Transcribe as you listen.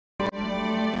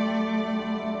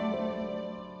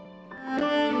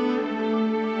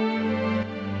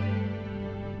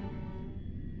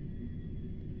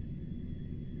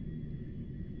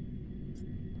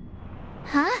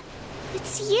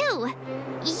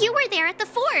You were there at the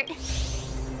fort.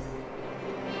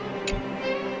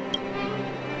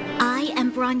 I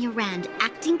am Bronya Rand,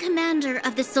 acting commander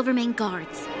of the Silvermane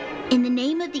Guards. In the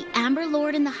name of the Amber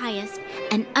Lord in the Highest,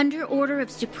 and under order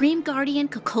of Supreme Guardian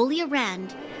Cocolia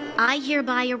Rand, I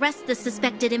hereby arrest the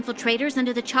suspected infiltrators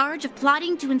under the charge of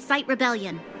plotting to incite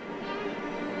rebellion.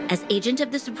 As agent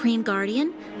of the Supreme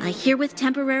Guardian, I herewith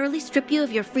temporarily strip you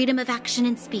of your freedom of action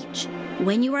and speech.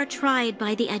 When you are tried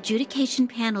by the adjudication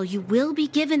panel, you will be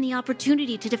given the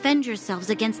opportunity to defend yourselves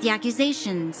against the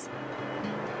accusations.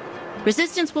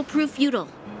 Resistance will prove futile.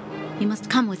 You must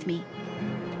come with me.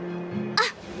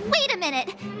 Wait a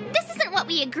minute. This isn't what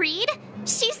we agreed.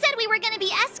 She said we were going to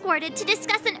be escorted to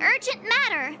discuss an urgent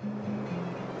matter.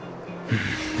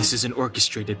 This is an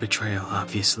orchestrated betrayal,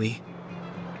 obviously.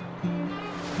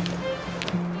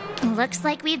 Looks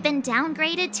like we've been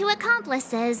downgraded to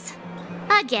accomplices.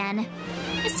 Again.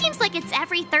 It seems like it's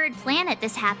every third planet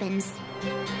this happens.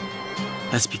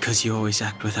 That's because you always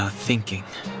act without thinking.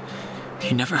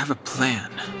 You never have a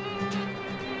plan.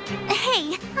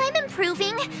 Hey, I'm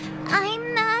improving.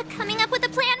 I'm coming up with a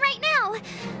plan right now.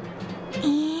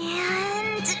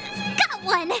 And... got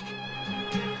one!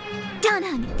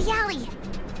 Donung, the alley.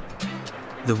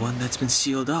 The one that's been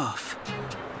sealed off.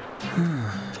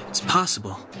 It's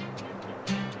possible.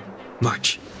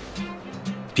 March.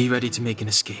 Be ready to make an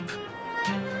escape.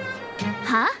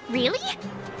 Huh? Really?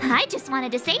 I just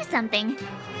wanted to say something.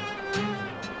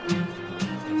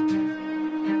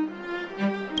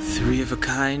 3 of a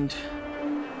kind.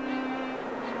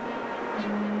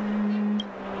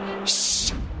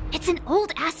 Shh! It's an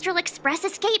old Astral Express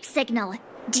escape signal.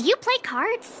 Do you play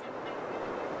cards?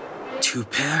 2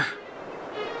 pair?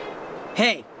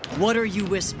 Hey, what are you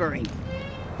whispering?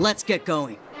 Let's get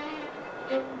going.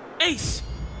 Ace!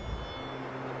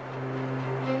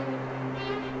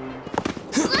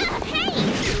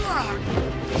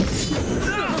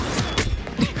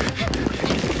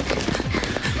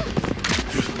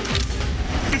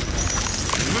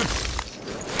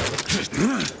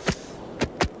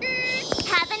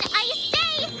 Have an ice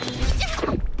day!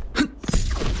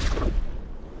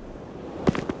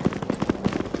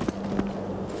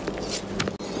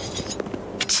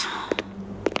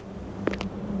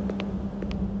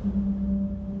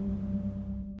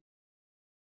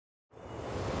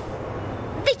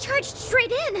 They charged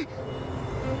straight in!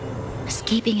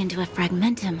 Escaping into a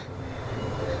fragmentum.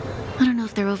 I don't know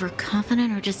if they're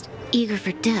overconfident or just eager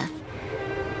for death.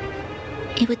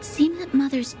 It would seem that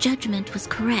Mother's judgment was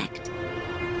correct.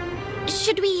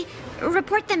 Should we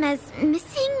report them as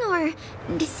missing or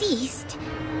deceased?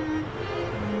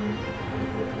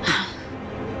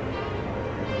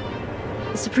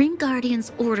 The Supreme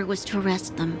Guardian's order was to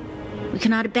arrest them. We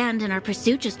cannot abandon our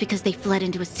pursuit just because they fled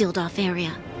into a sealed-off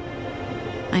area.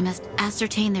 I must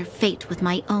ascertain their fate with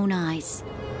my own eyes.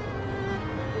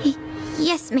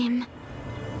 Yes, ma'am.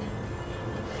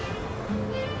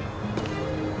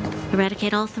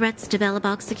 Eradicate all threats to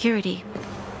Belobog's security.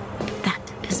 That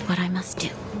is what I must do.